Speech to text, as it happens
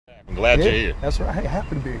I'm glad you're here. That's right. Hey,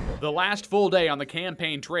 happy to be here. The last full day on the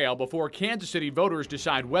campaign trail before Kansas City voters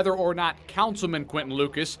decide whether or not Councilman Quinton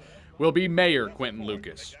Lucas will be Mayor Quinton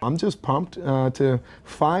Lucas. I'm just pumped to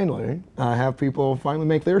finally have people finally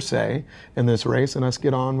make their say in this race and us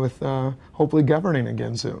get on with hopefully governing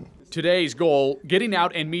again soon. Today's goal, getting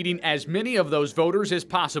out and meeting as many of those voters as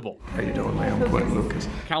possible. How you doing, man? I'm Quinton Lucas.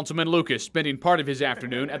 Councilman Lucas spending part of his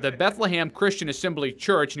afternoon at the Bethlehem Christian Assembly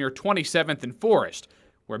Church near 27th and Forest,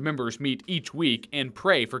 where members meet each week and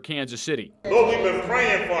pray for Kansas City. Lord, we've been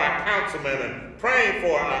praying for our councilman and praying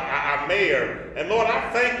for our mayor. And Lord, I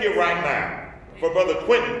thank you right now for Brother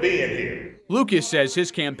Quinton being here. Lucas says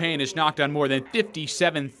his campaign has knocked on more than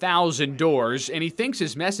 57,000 doors, and he thinks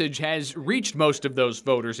his message has reached most of those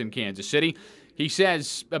voters in Kansas City. He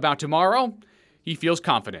says about tomorrow, he feels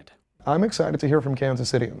confident. I'm excited to hear from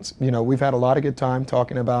Kansas Cityans. You know, we've had a lot of good time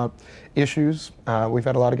talking about issues. We've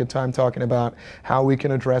had a lot of good time talking about how we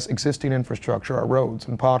can address existing infrastructure, our roads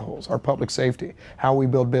and potholes, our public safety, how we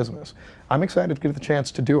build business. I'm excited to get the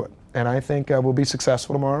chance to do it, and I think we'll be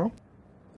successful tomorrow.